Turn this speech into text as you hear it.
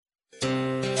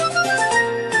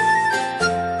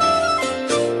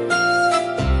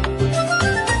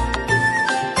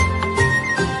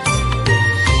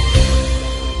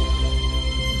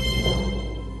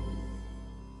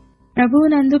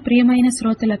ప్రభువునందు ప్రియమైన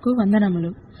శ్రోతలకు వందనములు.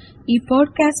 ఈ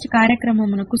పోడ్కాస్ట్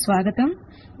కార్యక్రమమునకు స్వాగతం.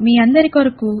 మీ అందరి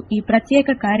కొరకు ఈ ప్రత్యేక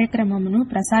కార్యక్రమమును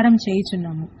ప్రసారం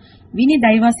చేయుచున్నాము. విని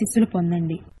దైవాశీస్సులు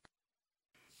పొందండి.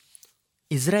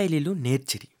 ఇజ్రాయేలీలు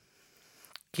నేర్చిరి.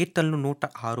 కీర్తనలు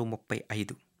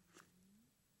 106:35.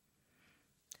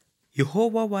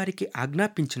 యెహోవా వారికి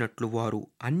ఆజ్ఞాపించినట్లు వారు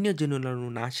అన్యజనులను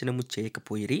నాశనము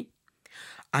చేయకపోయిరి.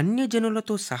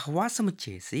 అన్యజనులతో సహవాసము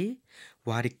చేసి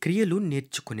వారి క్రియలు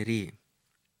నేర్చుకొనిరి.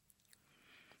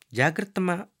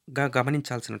 జాగ్రత్తగా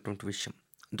గమనించాల్సినటువంటి విషయం,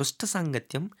 దుష్ట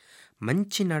సాంగత్యం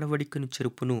మంచి నడవడికను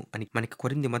చెరుపును అని మనకి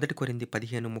మొదటి కొరింథీ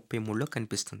 15:33లో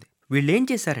కనిపిస్తుంది. వీళ్ళు ఏం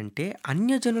చేశారంటే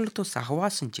అన్యజనులతో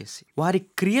సహవాసం చేసి వారి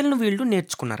క్రియలను వీళ్ళు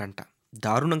నేర్చుకున్నారంట.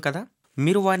 దారుణం కదా.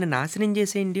 మీరు వారిని నాశనం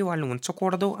చేసేయండి, వాళ్ళని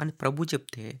ఉంచకూడదు అని ప్రభు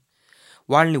చెప్తే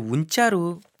వాళ్ళని ఉంచారు.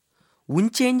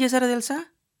 ఉంచి ఏం చేశారో తెలుసా?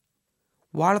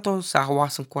 వాళ్ళతో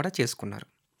సహవాసం కూడా చేసుకున్నారు.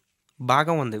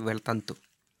 బాగా ఉంది వీళ్ళ తంతు.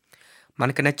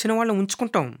 మనకు నచ్చిన వాళ్ళని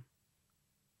ఉంచుకుంటాం,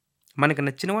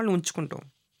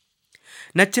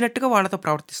 నచ్చినట్టుగా వాళ్ళతో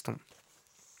ప్రవర్తిస్తాం.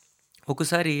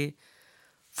 ఒకసారి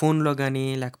ఫోన్లో కానీ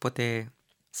లేకపోతే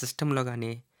సిస్టంలో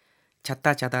కానీ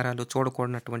చెత్తా చెదారాలు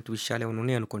చూడకూడనటువంటి విషయాలు ఏమైనా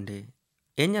ఉన్నాయి అనుకోండి,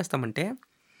 ఏం చేస్తామంటే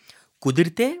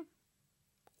కుదిరితే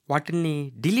వాటిని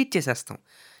డిలీట్ చేసేస్తాం.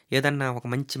 ఏదన్నా ఒక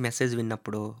మంచి మెసేజ్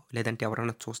విన్నప్పుడు, లేదంటే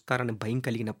ఎవరైనా చూస్తారని భయం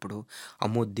కలిగినప్పుడు,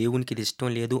 అమ్మో దేవునికి ఇది ఇష్టం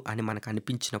లేదు అని మనకు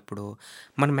అనిపించినప్పుడు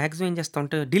మనం మ్యాక్సిమం ఏం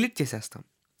చేస్తామంటే డిలీట్ చేసేస్తాం.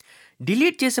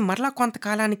 డిలీట్ చేసి మరలా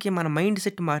కొంతకాలానికి మన మైండ్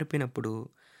సెట్ మారిపోయినప్పుడు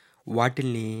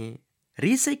వాటిల్ని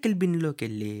రీసైకిల్ బిన్లోకి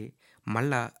వెళ్ళి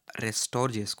మళ్ళా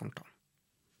రెస్టోర్ చేసుకుంటాం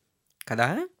కదా.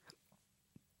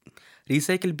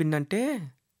 రీసైకిల్ బిన్ అంటే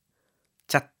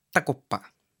చెత్త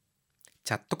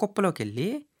కుప్పలోకి వెళ్ళి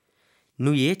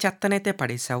నువ్వు ఏ చెత్తనైతే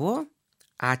పడేసావో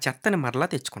ఆ చెత్తని మరలా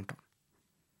తెచ్చుకుంటాం.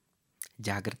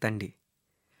 జాగ్రత్త అండి.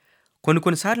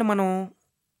 కొన్నిసార్లు మనం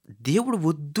దేవుడు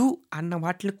వద్దు అన్న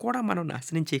వాటిని కూడా మనం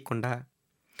నాశనం చేయకుండా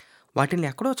వాటిని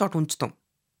ఎక్కడో చోట ఉంచుతాం.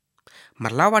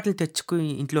 మరలా వాటిని తెచ్చుకుని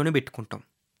ఇంట్లోనే పెట్టుకుంటాం.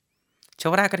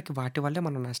 చివరాఖరికి వాటి వల్లే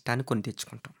మనం నష్టాన్ని కొని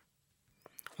తెచ్చుకుంటాం.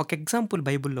 ఒక ఎగ్జాంపుల్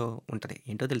బైబిల్లో ఉంటుంది.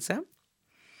 ఏంటో తెలుసా?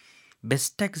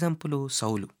 Best example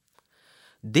Saul.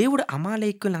 దేవుడు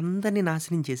అమాలేకులందరినీ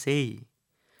నాశనం చేసేయి,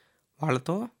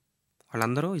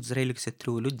 వాళ్ళందరూ ఇజ్రాయేలుకి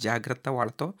శత్రువులు, జాగ్రత్త,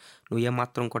 వాళ్ళతో నువ్వు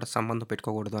ఏమాత్రం కూడా సంబంధం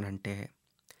పెట్టుకోకూడదు అని అంటే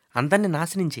అందరినీ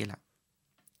నాశనం చేయాల.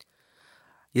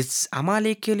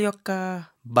 అమాలేకుల యొక్క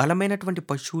బలమైనటువంటి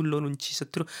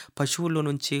శత్రు పశువుల్లో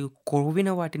నుంచి కొవ్విన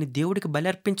వాటిని దేవుడికి బలి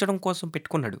అర్పించడం కోసం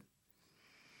పెట్టుకున్నాడు.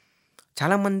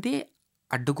 చాలామంది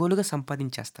అడ్డుగోలుగా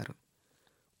సంపాదించేస్తారు,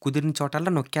 కుదిరిన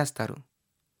చోటల్లా నొక్కేస్తారు,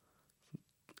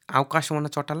 అవకాశం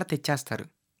ఉన్న చోటల్లా తెచ్చేస్తారు,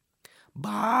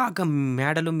 బాగా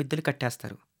మేడలు మిద్దెలు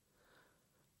కట్టేస్తారు.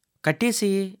 కట్టేసి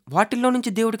వాటిల్లో నుంచి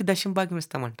దేవుడికి దశమ భాగం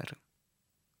ఇస్తామంటారు.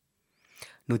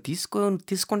 నువ్వు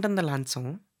తీసుకుంటుంది లంచం,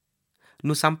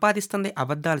 నువ్వు సంపాదిస్తుంది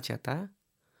అబద్ధాల చేత,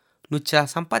 నువ్వు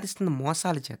సంపాదిస్తుంది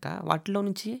మోసాల చేత, వాటిలో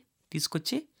నుంచి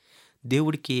తీసుకొచ్చి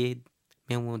దేవుడికి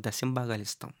మేము దశమ భాగాలు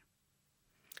ఇస్తాం.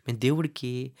 మేము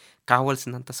దేవుడికి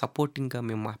కావాల్సినంత సపోర్టింగ్గా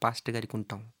మేము మా పాస్టర్ గారికి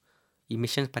ఉంటాం, ఈ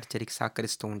మిషన్ పరిచర్యకి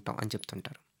సహకరిస్తూ ఉంటాం అని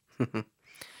చెప్తుంటారు.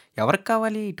 ఎవరికి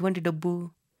కావాలి ఇటువంటి డబ్బు?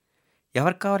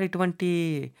 ఎవరికి కావాలి ఇటువంటి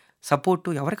సపోర్టు?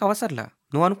 ఎవరికి అవసరంలా.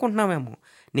 నువ్వు అనుకుంటున్నావేమో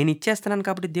నేను ఇచ్చేస్తున్నాను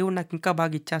కాబట్టి దేవుడు నాకు ఇంకా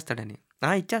బాగా ఇచ్చేస్తాడని.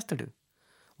 ఇచ్చేస్తాడు,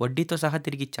 వడ్డీతో సహా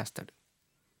తిరిగి ఇచ్చేస్తాడు.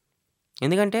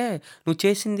 ఎందుకంటే నువ్వు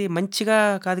చేసింది మంచిగా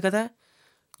కాదు కదా.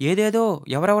 ఏదేదో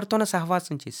ఎవరెవరితోనో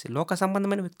సహవాసం చేసి, లోక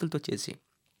సంబంధమైన వ్యక్తులతో చేసి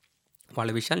వాళ్ళ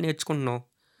విషయాలు నేర్చుకుంటున్నావు,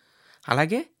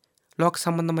 అలాగే లోక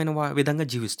సంబంధమైన విధంగా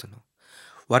జీవిస్తున్నావు.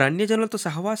 వారు అన్యజనులతో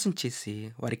సహవాసం చేసి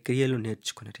వారి క్రియలు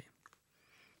నేర్చుకునిరి,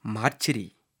 మార్చిరి,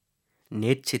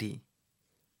 నేర్చిరి,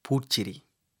 పూడ్చిరి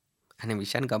అనే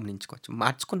విషయాన్ని గమనించుకోవచ్చు.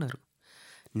 మార్చుకున్నారు,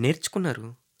 నేర్చుకున్నారు.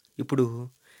 ఇప్పుడు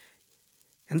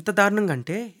ఎంత దారుణంగా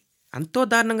అంటే ఎంతో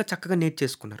దారుణంగా చక్కగా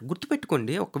నేర్చేసుకున్నారు.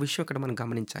 గుర్తుపెట్టుకోండి, ఒక విషయం ఇక్కడ మనం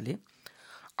గమనించాలి.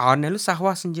 6 నెలలు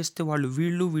సహవాసం చేస్తే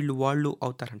వీళ్ళు వాళ్ళు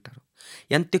అవుతారంటారు.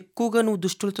 ఎంత ఎక్కువగా నువ్వు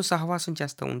దుష్టులతో సహవాసం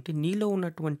చేస్తూ ఉంటే నీలో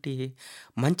ఉన్నటువంటి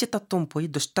మంచితత్వం పోయి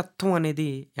దుష్టత్వం అనేది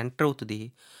ఎంటర్ అవుతుంది.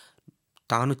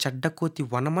 తాను చెడ్డ కోతి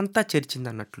వనమంతా చెరిచింది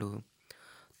అన్నట్లు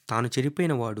తాను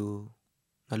చెడిపోయిన వాడు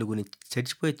నలుగురిని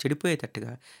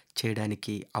చెడిపోయేటట్టుగా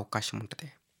చేయడానికి అవకాశం ఉంటుంది.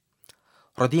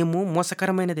 హృదయము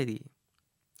మోసకరమైనది, అది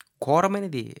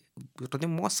ఘోరమైనది.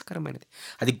 హృదయం మోసకరమైనది,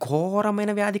 అది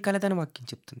ఘోరమైన వ్యాధి కలదని వాక్యం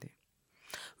చెప్తుంది.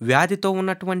 వ్యాధితో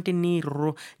ఉన్నటువంటి నీ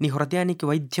హృదయానికి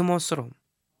వైద్యం అవసరం.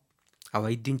 ఆ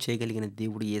వైద్యం చేయగలిగిన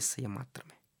దేవుడు యేసయ్య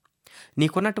మాత్రమే.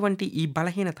 నీకున్నటువంటి ఈ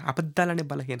బలహీనత, అబద్ధాలనే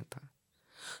బలహీనత,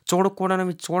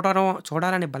 చూడకూడనివి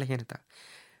చూడాలనే బలహీనత,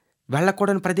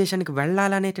 వెళ్ళకూడని ప్రదేశానికి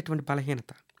వెళ్ళాలనేటటువంటి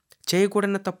బలహీనత,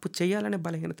 చేయకూడని తప్పు చేయాలనే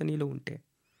బలహీనత నీలో ఉంటే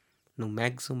నువ్వు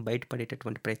మ్యాక్సిమం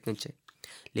బయటపడేటటువంటి ప్రయత్నం చేయి.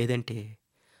 లేదంటే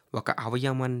ఒక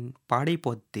అవయవం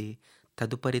పాడైపోద్ది,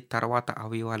 తదుపరి తర్వాత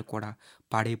అవయవాలు కూడా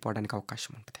పాడైపోవడానికి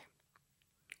అవకాశం ఉంటుంది.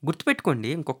 గుర్తుపెట్టుకోండి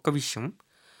ఇంకొక విషయం,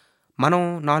 మనం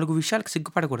 4 విషయాలకు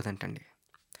సిగ్గుపడకూడదంటండి.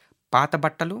 పాత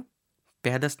బట్టలు,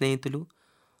 పేద స్నేహితులు,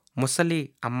 ముసలి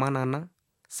అమ్మా నాన్న,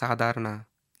 సాధారణ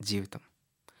జీవితం.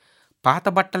 పాత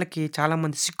బట్టలకి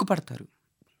చాలామంది సిగ్గుపడతారు.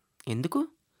 ఎందుకు?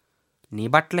 నీ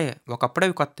బట్టలే, ఒకప్పుడు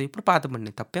అవి కొత్త, ఇప్పుడు పాత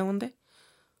బండి, తప్పేముంది?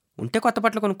 ఉంటే కొత్త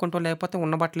బట్టలు కొనుక్కుంటావు, లేకపోతే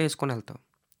ఉన్న బట్టలు వేసుకొని వెళ్తావు.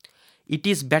 It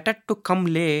is better to come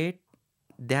late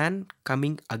than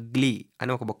coming ugly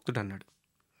అని ఒక భక్తుడు అన్నాడు.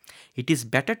 It is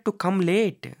better to come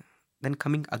late then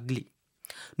coming ugly.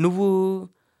 నువ్వు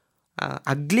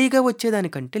అగ్లీగా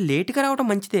వచ్చేదానికంటే లేటుగా రావడం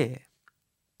మంచిదే.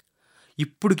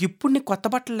 ఇప్పుడుకిప్పుడు నీకు కొత్త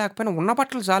బట్టలు లేకపోయినా ఉన్న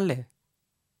బట్టలు చాలులే.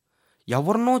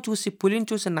 ఎవరినో చూసి, పులిని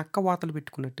చూసి నక్క వాతలు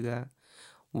పెట్టుకున్నట్టుగా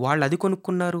వాళ్ళు అది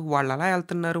కొనుక్కున్నారు, వాళ్ళు అలా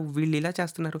వెళ్తున్నారు, వీళ్ళు ఇలా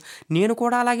చేస్తున్నారు, నేను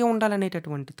కూడా అలాగే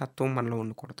ఉండాలనేటటువంటి తత్వం మనలో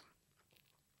ఉండకూడదు.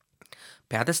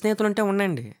 పేద స్నేహితులు అంటే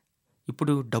ఉండండి.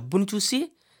 ఇప్పుడు డబ్బును చూసి,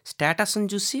 స్టేటస్ని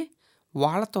చూసి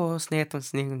వాళ్ళతో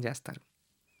స్నేహం చేస్తారు.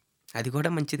 అది కూడా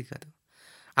మంచిది కాదు.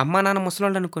 అమ్మా నాన్న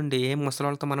ముసలోళ్ళు అనుకోండి, ఏం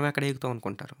ముసలోళ్ళతో మనం ఎక్కడ ఎగుతాం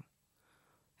అనుకుంటారు.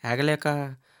 ఏగలేక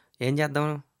ఏం చేద్దాం,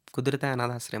 కుదిరితే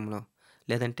అనాథాశ్రయంలో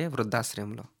లేదంటే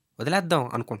వృద్ధాశ్రయంలో వదిలేద్దాం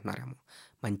అనుకుంటున్నారేమో.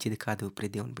 మంచిది కాదు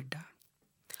దేవుని బిడ్డ.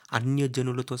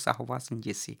 అన్యజనులతో సహవాసం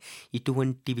చేసి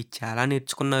ఇటువంటివి చాలా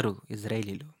నేర్చుకున్నారు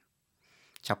ఇజ్రాయేలీలు.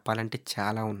 చెప్పాలంటే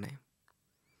చాలా ఉన్నాయి.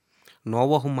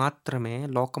 నోవహు మాత్రమే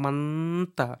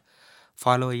లోకమంతా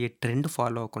ఫాలో అయ్యే ట్రెండ్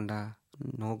ఫాలో అవ్వకుండా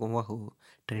నోవహు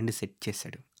ట్రెండ్ సెట్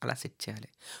చేశాడు. అలా సెట్ చేయాలి.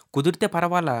 కుదిరితే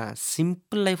పర్వాలా,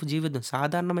 సింపుల్ లైఫ్ జీవిద్దాం,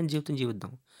 సాధారణమైన జీవితం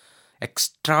జీవిద్దాం.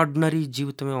 ఎక్స్ట్రాడినరీ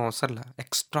జీవితమే అవసరంలా,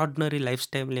 ఎక్స్ట్రాడినరీ లైఫ్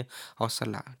స్టైల్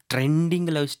అవసరంలా,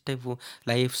 ట్రెండింగ్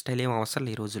లైఫ్ స్టైల్ ఏం అవసరం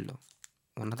ఈ రోజుల్లో.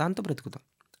 ఉన్నదాంతో బ్రతుకుదాం.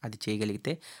 అది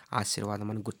చేయగలిగితే ఆశీర్వాదం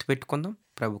అని గుర్తుపెట్టుకుందాం.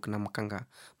 ప్రభుకి నమ్మకంగా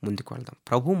ముందుకు వెళ్దాం.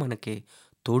 ప్రభు మనకి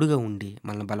తోడుగా ఉండి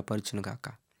మనల్ని బలపరుచునుగాక.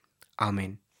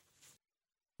 ఆమెన్.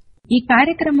 ఈ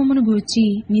కార్యక్రమమును గూర్చి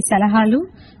మీ సలహాలు,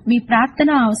 మీ ప్రార్థన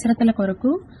అవసరతల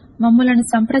కొరకు మమ్మలను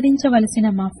సంప్రదించవలసిన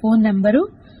మా ఫోన్ నంబరు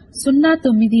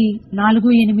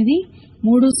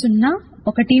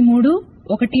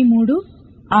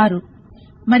 0948301336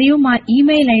 మరియు మా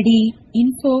ఇమెయిల్ ఐడి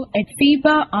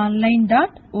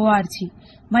info@fibaonline.org.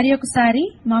 మరి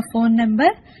ఒకసారి మా phone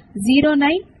number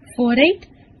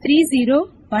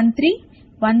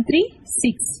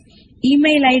 0948301336.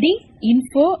 Email ID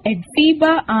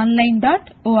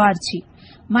info@fibaonline.org.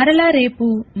 మరలా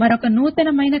రేపు మరొక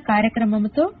నూతనమైన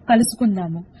కార్యక్రమముతో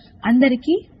కలుసుకుందాము.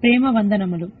 అందరికీ ప్రేమ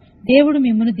వందనములు. దేవుడు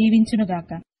మిమ్మును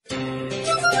దీవించునుగాక.